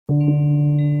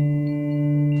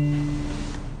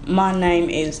My name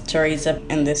is Teresa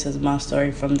and this is my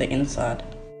story from the inside.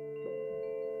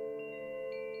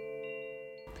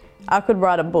 I could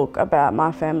write a book about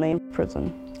my family in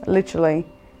prison, literally.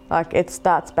 Like, it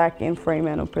starts back in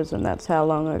Fremantle prison, that's how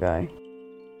long ago.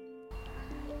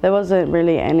 There wasn't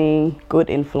really any good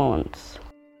influence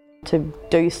to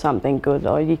do something good,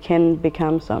 or you can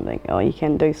become something, or you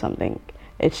can do something.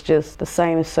 It's just the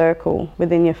same circle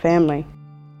within your family.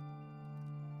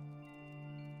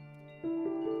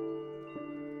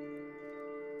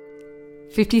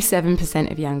 "57%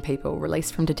 of young people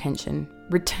released from detention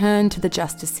return to the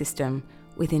justice system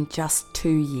within just 2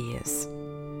 years.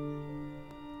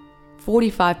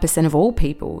 45% of all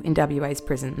people in WA's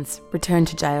prisons return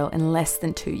to jail in less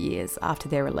than 2 years after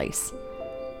their release.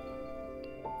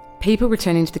 People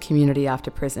returning to the community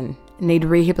after prison need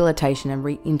rehabilitation and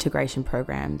reintegration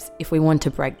programs if we want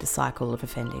to break the cycle of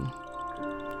offending."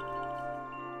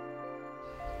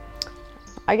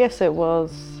 I guess it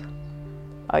was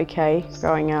okay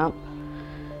growing up.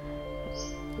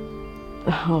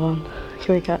 Hold on,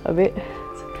 can we cut a bit?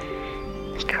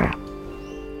 Crap.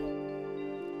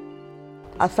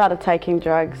 I started taking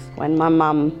drugs when my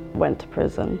mum went to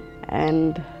prison,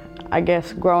 and I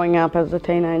guess growing up as a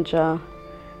teenager,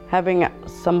 having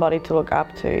somebody to look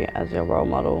up to as your role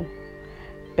model,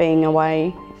 being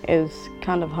away is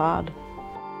kind of hard.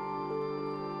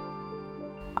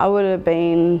 I would have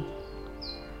been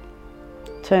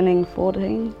turning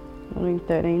 14, I mean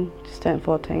 13, just turned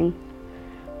 14.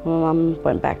 My mum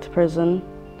went back to prison,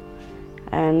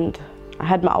 and I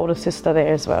had my older sister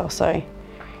there as well, so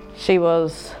she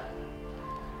was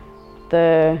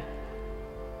the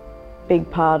big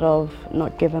part of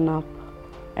not giving up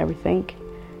everything,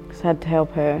 because I had to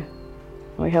help her.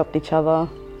 We helped each other.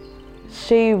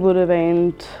 She would have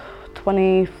been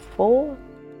 24.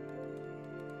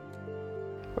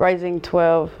 Raising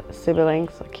 12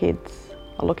 siblings, or kids,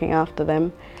 looking after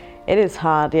them, it is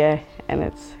hard, yeah, and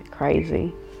it's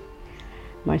crazy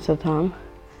most of the time.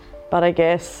 But I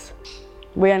guess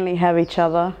we only have each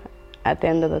other at the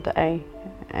end of the day,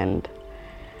 and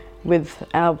with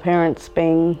our parents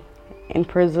being in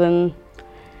prison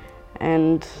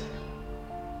and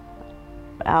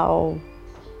our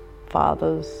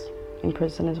fathers in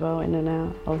prison as well, in and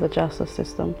out of the justice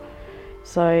system.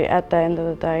 So at the end of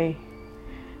the day,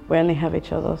 we only have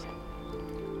each other.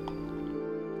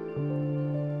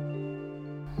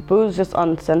 We was just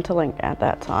on Centrelink at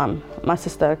that time. My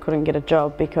sister couldn't get a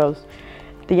job because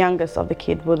the youngest of the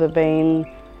kid would have been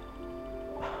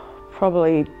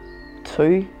probably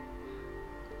 2,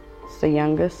 it's the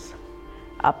youngest,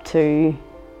 up to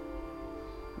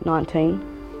 19.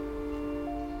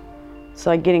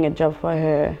 So getting a job for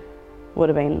her would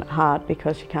have been hard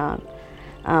because she can't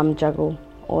juggle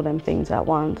all them things at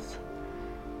once.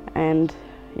 And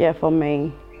yeah, for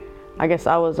me, I guess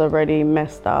I was already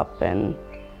messed up and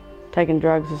taking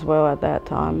drugs as well at that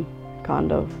time,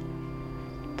 kind of,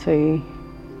 to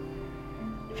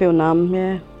feel numb,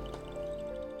 yeah.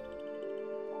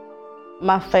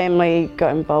 My family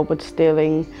got involved with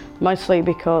stealing mostly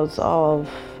because of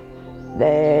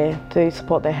to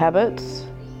support their habits,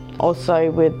 also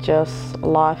with just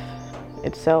life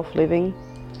itself, living,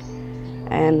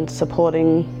 and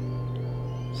supporting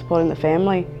the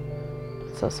family.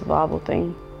 It's a survival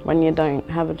thing when you don't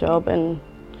have a job and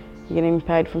you're getting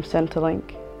paid from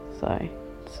Centrelink, so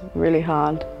it's really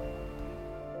hard.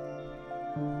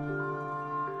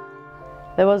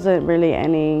 There wasn't really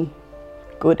any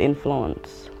good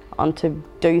influence on to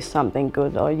do something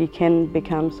good, or you can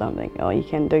become something, or you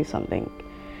can do something.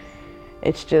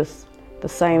 It's just the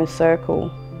same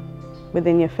circle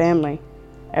within your family.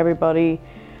 Everybody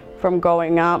from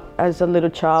growing up as a little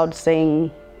child,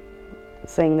 seeing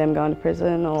them going to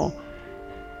prison, or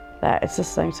that, it's the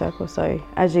same circle. So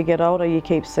as you get older, you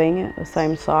keep seeing it, the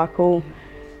same cycle.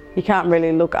 You can't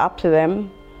really look up to them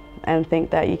and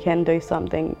think that you can do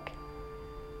something,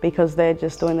 because they're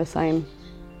just doing the same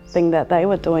thing that they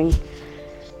were doing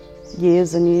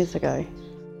years and years ago.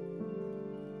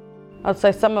 I'd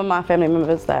say some of my family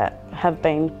members that have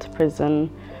been to prison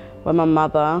were my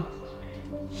mother.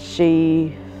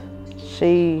 She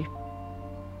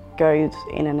goes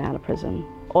in and out of prison.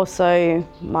 Also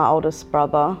my oldest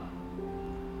brother,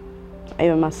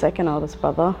 even my second oldest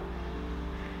brother,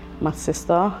 my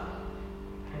sister,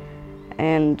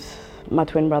 and my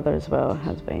twin brother as well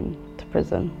has been to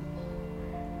prison.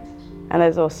 And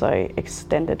there's also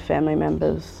extended family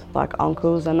members like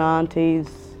uncles and aunties,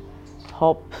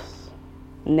 hops,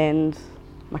 nens,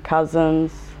 my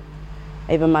cousins,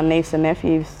 even my niece and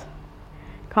nephews.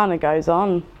 Kind of goes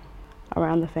on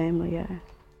around the family, yeah.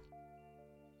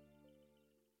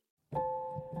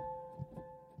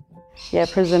 yeah,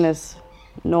 prison is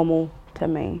normal to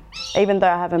me. Even though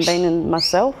I haven't been in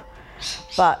myself,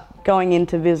 but going in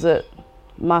to visit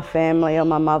my family or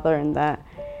my mother and that,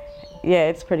 yeah,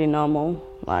 it's pretty normal.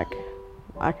 Like,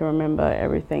 I can remember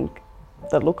everything,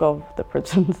 the look of the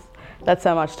prisons. That's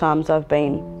how much times I've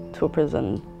been to a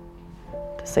prison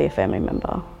to see a family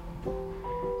member.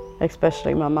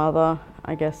 Especially my mother.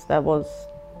 I guess that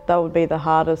would be the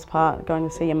hardest part, going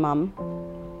to see your mum,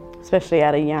 especially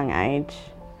at a young age.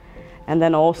 And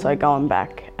then also going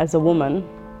back as a woman,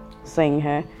 seeing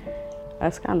her,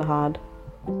 that's kind of hard.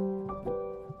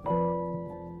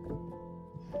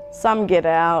 Some get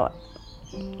out.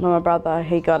 My brother,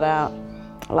 he got out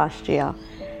last year,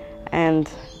 and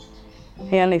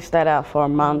he only stayed out for a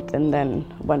month and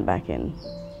then went back in.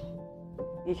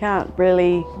 You can't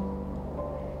really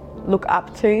look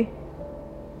up to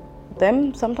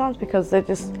them sometimes because they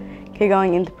just keep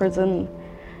going into prison,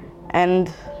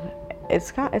 and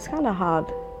it's kind of hard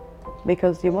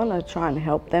because you want to try and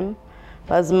help them,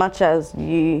 but as much as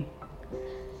you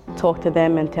talk to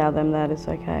them and tell them that it's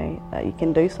okay, that you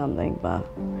can do something, but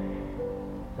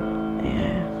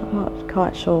yeah, I'm not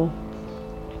quite sure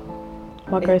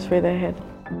what goes through their head.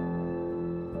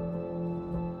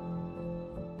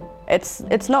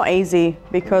 It's not easy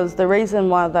because the reason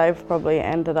why they've probably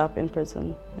ended up in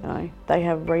prison, you know, they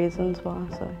have reasons why.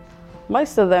 So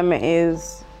most of them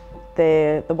is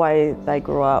the way they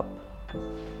grew up,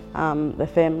 the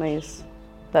families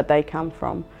that they come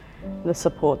from, the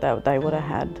support that they would have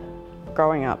had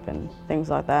growing up and things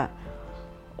like that.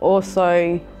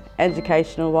 Also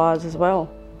educational wise as well.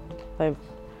 They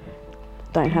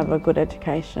don't have a good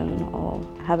education or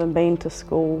haven't been to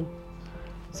school.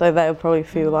 So they'll probably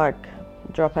feel like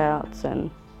dropouts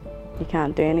and you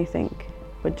can't do anything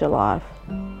with your life.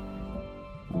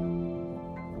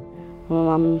 My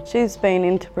mum, she's been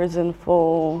into prison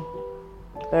for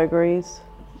burglaries,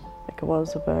 I think it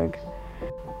was a burg.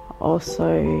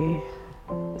 Also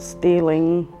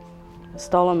stealing a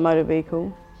stolen motor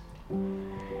vehicle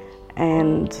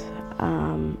and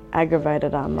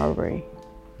aggravated armed robbery.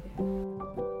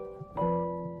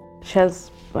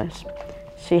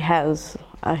 She has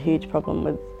a huge problem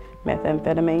with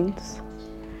methamphetamines,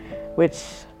 which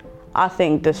I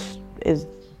think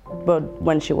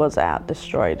when she was out,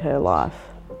 destroyed her life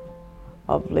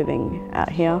of living out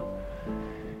here.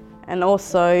 And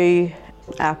also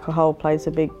alcohol plays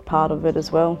a big part of it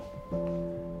as well.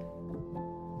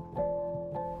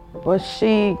 Well,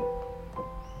 she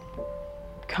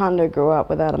kind of grew up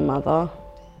without a mother.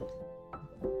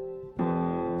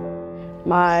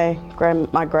 My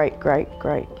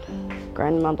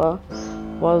great-great-great-grandmother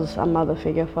was a mother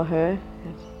figure for her.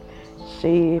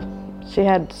 She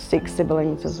had 6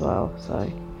 siblings as well, so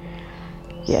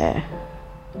yeah.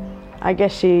 I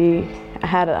guess she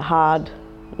had it hard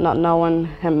not knowing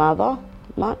her mother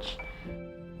much.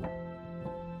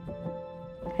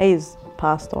 He's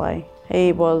passed away.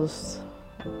 He was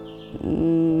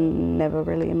never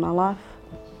really in my life.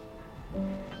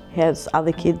 He has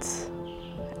other kids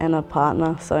and a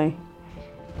partner, so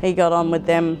he got on with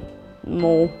them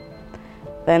more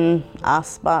than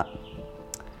us, but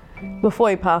before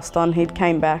he passed on, he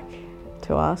came back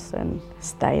to us and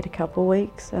stayed a couple of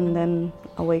weeks, and then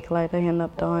a week later he ended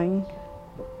up dying.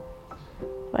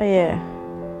 But yeah,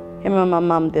 him and my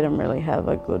mum didn't really have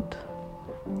a good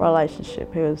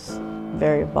relationship. He was a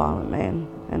very violent man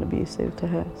and abusive to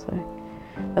her, so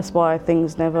that's why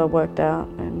things never worked out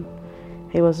and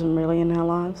he wasn't really in our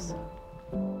lives.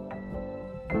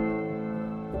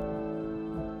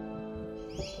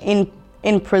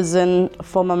 In prison,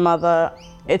 for my mother,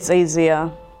 it's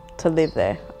easier to live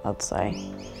there, I'd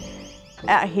say.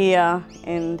 Out here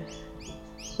in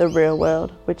the real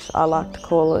world, which I like to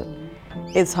call it,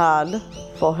 it's hard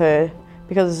for her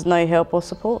because there's no help or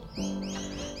support.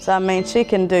 So I mean, she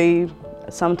can do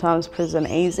sometimes prison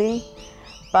easy,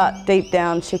 but deep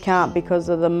down she can't because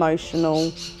of the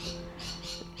emotional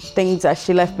things that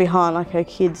she left behind, like her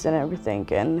kids and everything,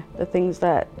 and the things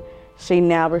that she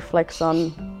now reflects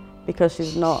on because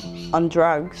she's not on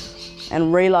drugs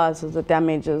and realises the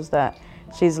damages that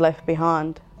she's left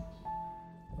behind.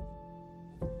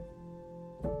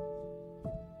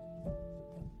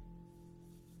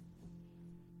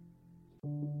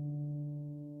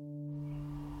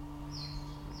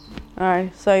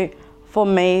 Alright, so for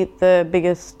me, the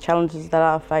biggest challenges that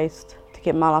I faced to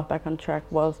get my life back on track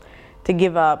was to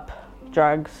give up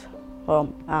drugs, or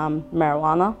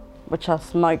marijuana, which I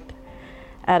smoked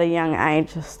at a young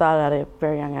age. I started at a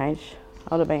very young age.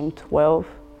 I would have been 12.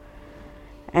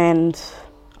 And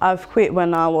I've quit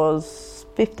when I was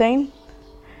 15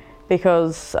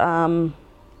 because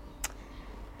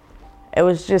it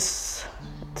was just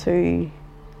too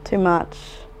much.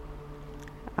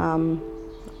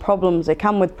 Problems, they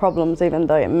come with problems, even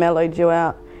though it mellowed you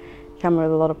out, come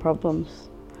with a lot of problems,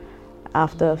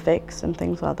 after effects and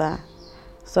things like that.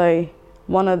 So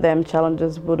one of them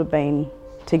challenges would have been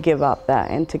to give up that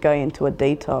and to go into a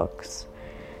detox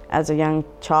as a young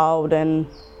child and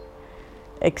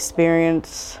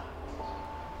experience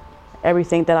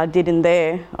everything that I did in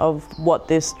there of what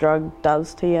this drug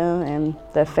does to you and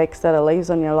the effects that it leaves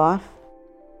on your life.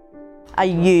 A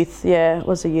youth, yeah, it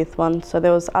was a youth one. So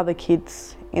there was other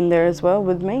kids in there as well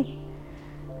with me.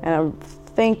 And I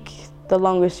think the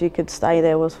longest you could stay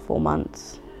there was 4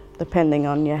 months, depending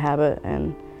on your habit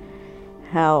and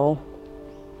how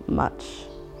much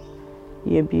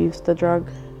you abused the drug.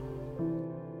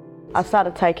 I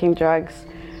started taking drugs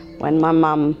when my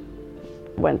mum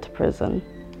went to prison.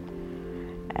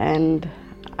 And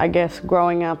I guess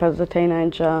growing up as a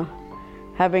teenager,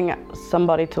 having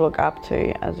somebody to look up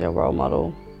to as your role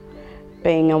model,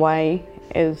 being away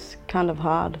is kind of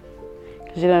hard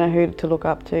because you don't know who to look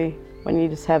up to when you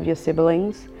just have your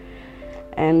siblings.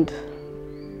 And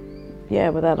yeah,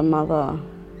 without a mother,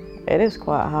 it is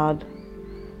quite hard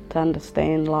to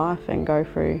understand life and go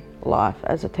through life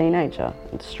as a teenager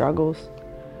and struggles.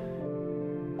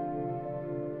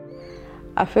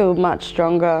 I feel much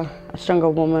stronger, a stronger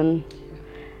woman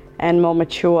and more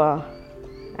mature,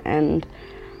 and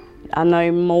I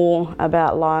know more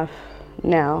about life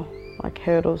now, like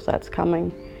hurdles that's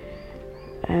coming.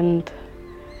 And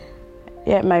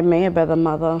yeah, it made me a better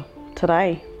mother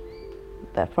today,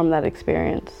 from that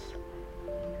experience.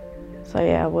 So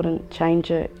yeah, I wouldn't change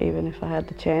it even if I had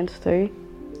the chance to.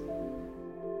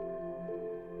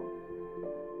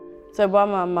 So while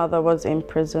my mother was in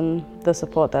prison, the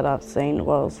support that I've seen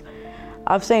was,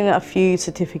 I've seen a few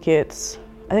certificates.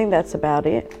 I think that's about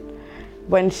it.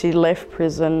 When she left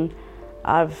prison,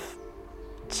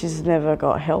 she's never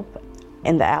got help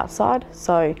in the outside.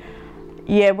 So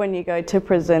yeah, when you go to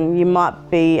prison, you might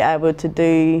be able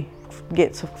to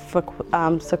get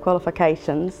some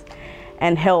qualifications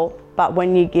and help, but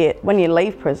when you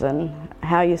leave prison,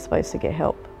 how are you supposed to get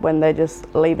help when they're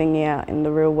just leaving you out in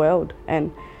the real world?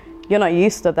 And you're not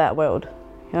used to that world.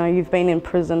 You know, you've been in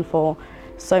prison for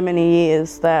so many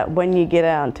years that when you get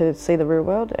out to see the real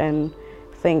world and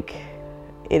think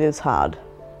it is hard.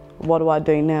 What do I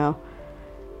do now?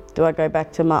 Do I go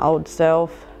back to my old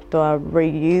self? Do I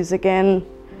reuse again?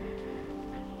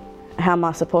 How am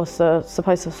I supposed to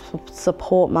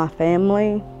support my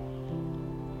family?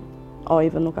 Or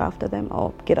even look after them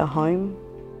or get a home?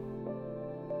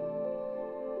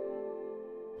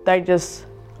 They just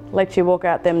let you walk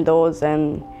out them doors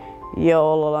and you're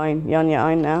all alone. You're on your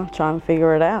own now, try and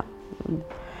figure it out.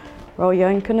 Roll your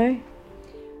own canoe.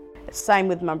 Same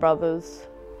with my brothers.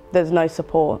 There's no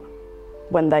support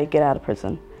when they get out of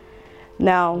prison.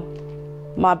 Now,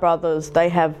 my brothers, they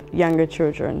have younger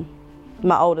children.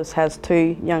 My oldest has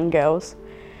 2 young girls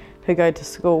who go to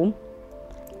school.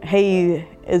 He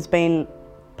has been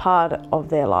part of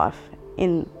their life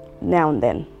in now and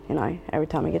then, you know, every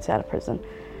time he gets out of prison.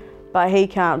 But he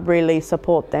can't really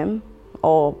support them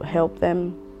or help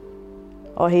them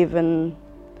or even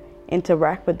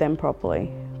interact with them properly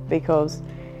because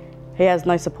he has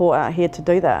no support out here to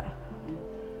do that.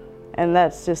 And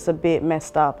that's just a bit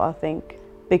messed up, I think,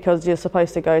 because you're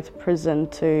supposed to go to prison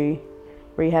to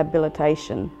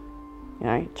rehabilitation, you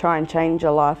know, try and change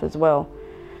your life as well.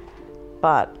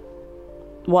 But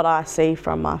what I see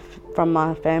from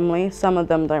my family, some of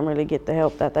them don't really get the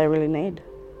help that they really need.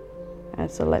 And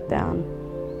it's a letdown.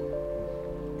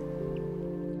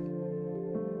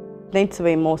 Needs to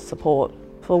be more support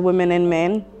for women and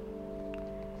men.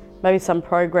 Maybe some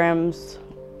programs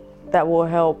that will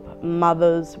help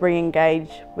mothers re-engage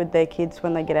with their kids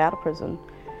when they get out of prison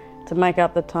to make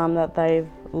up the time that they've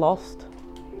lost.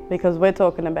 Because we're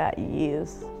talking about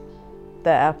years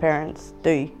that our parents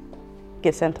do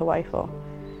get sent away for.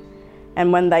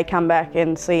 And when they come back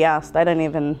and see us, they don't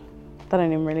even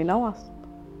really know us.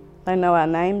 They know our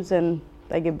names and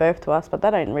they give birth to us, but they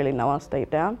don't really know us deep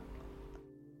down.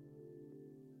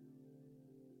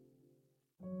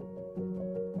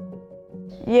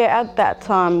 Yeah, at that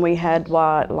time we had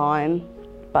White Lion,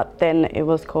 but then it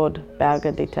was called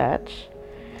Balga Detach.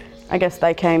 I guess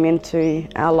they came into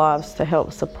our lives to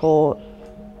help support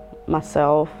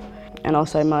myself and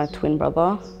also my twin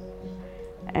brother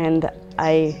and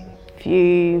a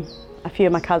few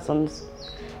of my cousins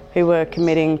who were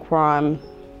committing crime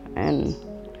and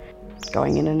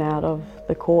going in and out of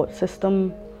the court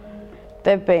system.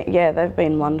 They've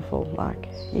been wonderful. Like,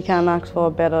 you can't ask for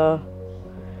a better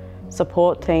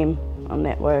support team on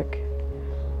network.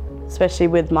 especially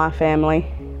with my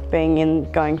family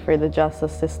going through the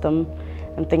justice system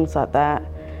and things like that.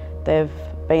 They've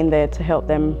been there to help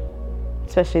them,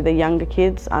 especially the younger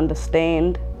kids,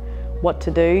 understand what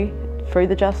to do through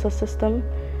the justice system,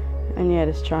 and yeah,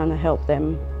 just trying to help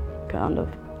them kind of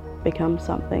become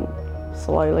something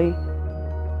slowly.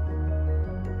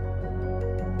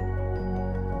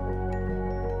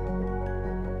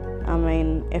 I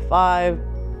mean, if I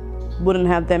wouldn't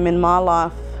have them in my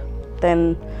life,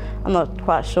 then I'm not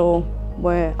quite sure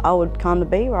where I would kind of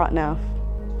be right now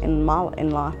in my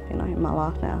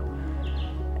life now.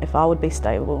 If I would be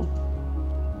stable,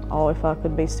 or if I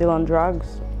could be still on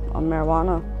drugs, on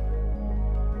marijuana.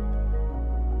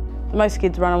 Most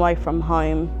kids run away from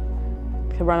home,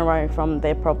 to run away from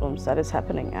their problems that is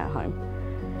happening at home,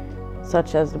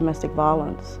 such as domestic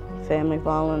violence, family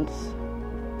violence,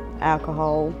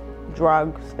 alcohol,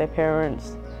 drugs, their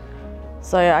parents.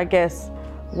 So I guess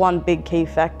one big key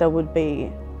factor would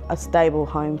be a stable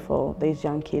home for these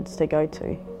young kids to go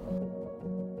to.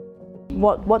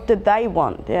 What did they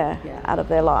want, out of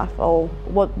their life, or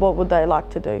what would they like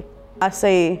to do? I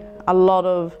see a lot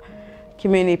of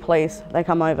community police, they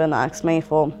come over and ask me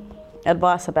for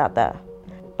advice about that.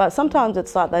 But sometimes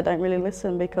it's like they don't really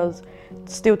listen, because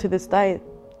still to this day,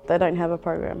 they don't have a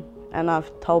program. And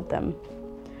I've told them,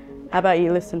 how about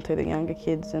you listen to the younger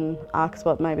kids and ask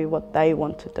what they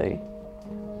want to do,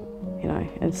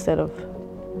 instead of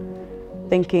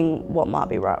thinking what might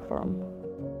be right for them.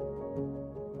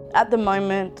 At the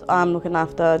moment, I'm looking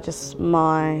after just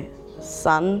my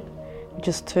son, which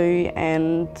is 2,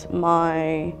 and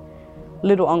my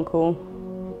little uncle,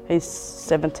 he's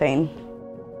 17.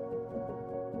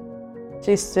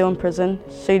 She's still in prison.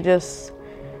 She just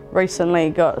recently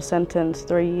got sentenced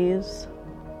 3 years.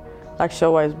 Like, she'll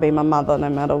always be my mother no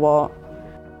matter what.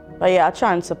 But yeah, I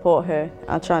try and support her.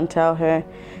 I try and tell her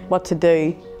what to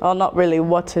do. Well, not really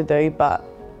what to do, but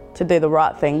to do the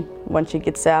right thing when she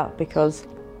gets out, because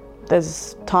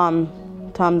there's time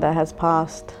that has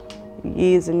passed,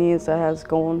 years and years that has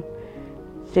gone.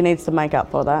 She needs to make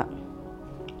up for that.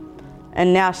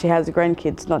 And now she has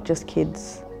grandkids, not just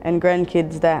kids, and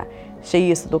grandkids that she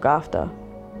used to look after.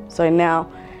 So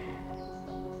now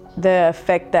the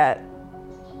effect that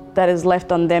is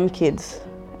left on them kids,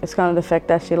 it's kind of the effect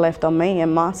that she left on me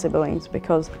and my siblings,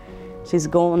 because she's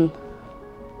gone.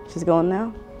 She's gone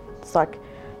now. It's like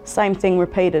same thing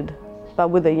repeated, but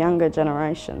with a younger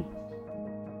generation.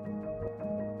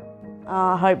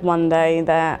 I hope one day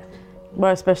that,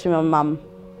 well, especially my mum,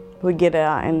 would get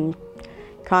out and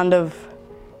kind of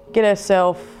get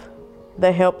herself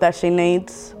the help that she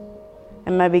needs,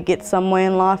 and maybe get somewhere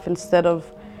in life instead of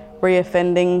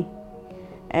reoffending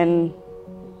and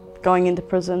going into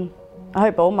prison. I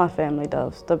hope all my family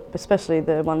does, especially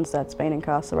the ones that's been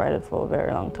incarcerated for a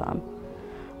very long time.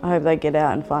 I hope they get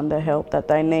out and find the help that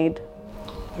they need.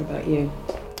 What about you?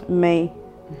 Me?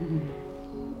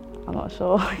 I'm not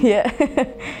sure yet.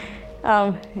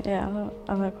 I'm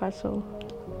not quite sure.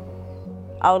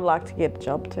 I would like to get a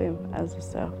job too,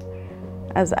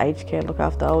 as aged care, look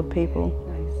after old people.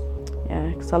 Nice. Yeah,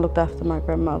 because I looked after my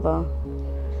grandmother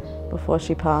before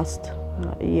she passed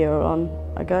a year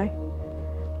ago.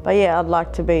 But yeah, I'd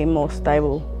like to be more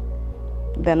stable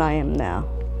than I am now,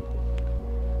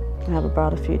 and have a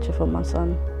brighter future for my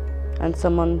son, and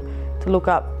someone to look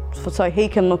up for, so he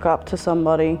can look up to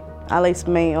somebody, at least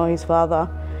me or his father,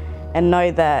 and know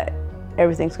that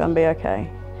everything's going to be okay.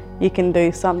 You can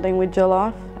do something with your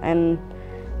life, and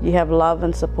you have love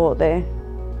and support there.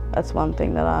 That's one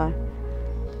thing that I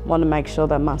want to make sure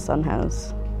that my son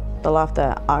has, the life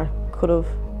that I could have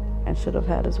and should have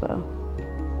had as well.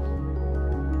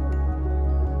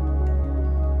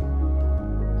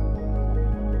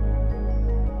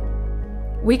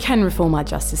 We can reform our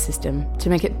justice system to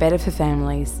make it better for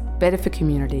families, better for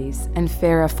communities, and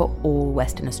fairer for all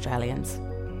Western Australians.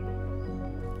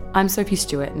 I'm Sophie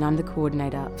Stewart, and I'm the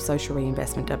Coordinator of Social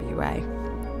Reinvestment WA.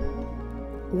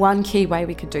 One key way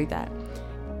we could do that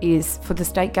is for the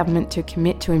state government to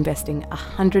commit to investing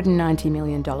 $190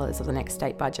 million of the next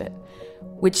state budget,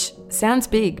 which sounds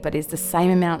big, but is the same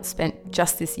amount spent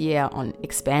just this year on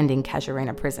expanding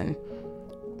Casuarina Prison.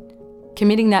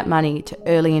 Committing that money to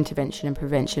early intervention and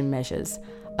prevention measures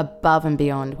above and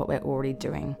beyond what we're already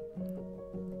doing.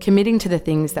 Committing to the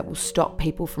things that will stop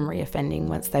people from reoffending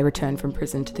once they return from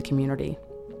prison to the community.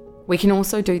 We can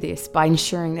also do this by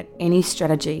ensuring that any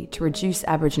strategy to reduce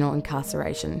Aboriginal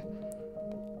incarceration,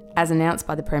 as announced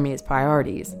by the Premier's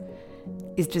priorities,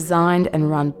 is designed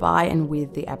and run by and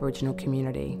with the Aboriginal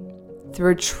community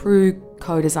through a true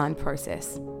co-designed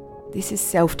process. This is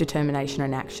self-determination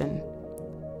in action.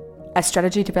 A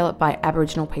strategy developed by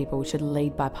Aboriginal people should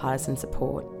lead bipartisan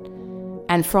support.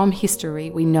 And from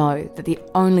history, we know that the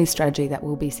only strategy that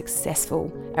will be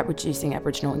successful at reducing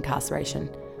Aboriginal incarceration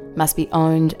must be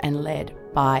owned and led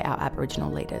by our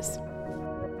Aboriginal leaders.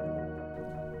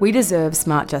 We deserve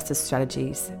smart justice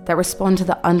strategies that respond to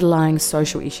the underlying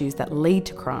social issues that lead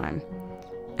to crime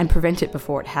and prevent it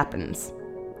before it happens.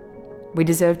 We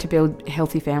deserve to build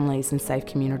healthy families and safe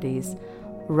communities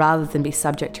rather than be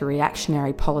subject to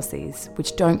reactionary policies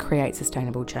which don't create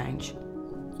sustainable change.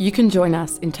 You can join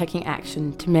us in taking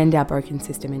action to mend our broken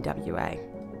system in WA.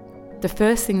 The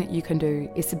first thing that you can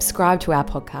do is subscribe to our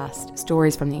podcast,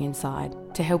 Stories from the Inside,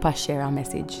 to help us share our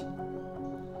message.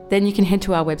 Then you can head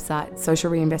to our website,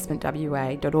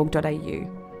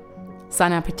 socialreinvestmentwa.org.au,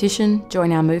 sign our petition,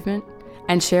 join our movement,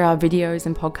 and share our videos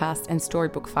and podcasts and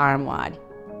storybook far and wide.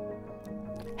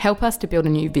 Help us to build a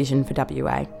new vision for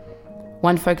WA,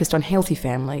 one focused on healthy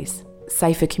families,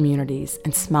 safer communities,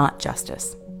 and smart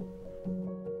justice.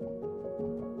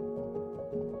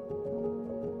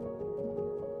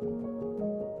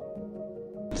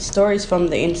 Stories from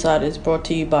the Inside is brought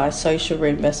to you by Social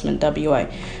Reinvestment WA,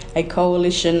 a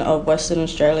coalition of Western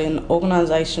Australian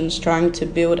organisations trying to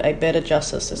build a better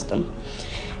justice system.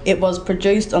 It was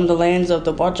produced on the lands of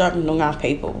the Whadjuk Noongar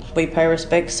people. We pay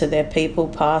respects to their people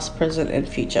past, present and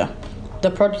future.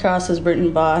 The podcast is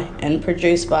written by and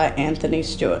produced by Anthony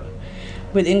Stewart,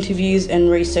 with interviews and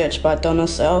research by Donna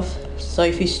South.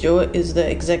 Sophie Stewart is the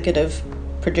executive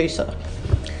producer.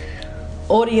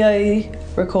 Audio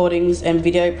recordings and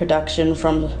video production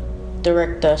from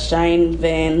director Shane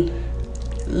Van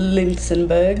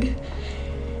Linsenberg.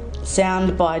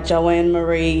 Sound by Joanne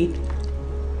Marie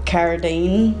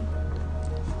Carradine.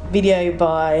 Video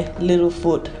by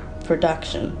Littlefoot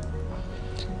Production.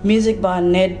 Music by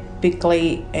Ned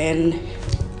Bickley and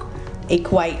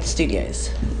Equate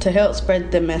Studios. To help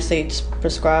spread the message,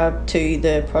 subscribe to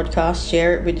the podcast,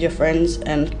 share it with your friends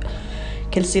and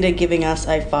consider giving us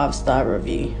a 5-star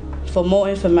review. For more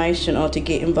information or to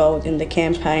get involved in the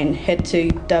campaign, head to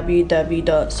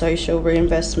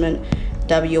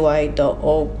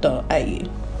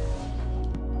www.socialreinvestmentwa.org.au.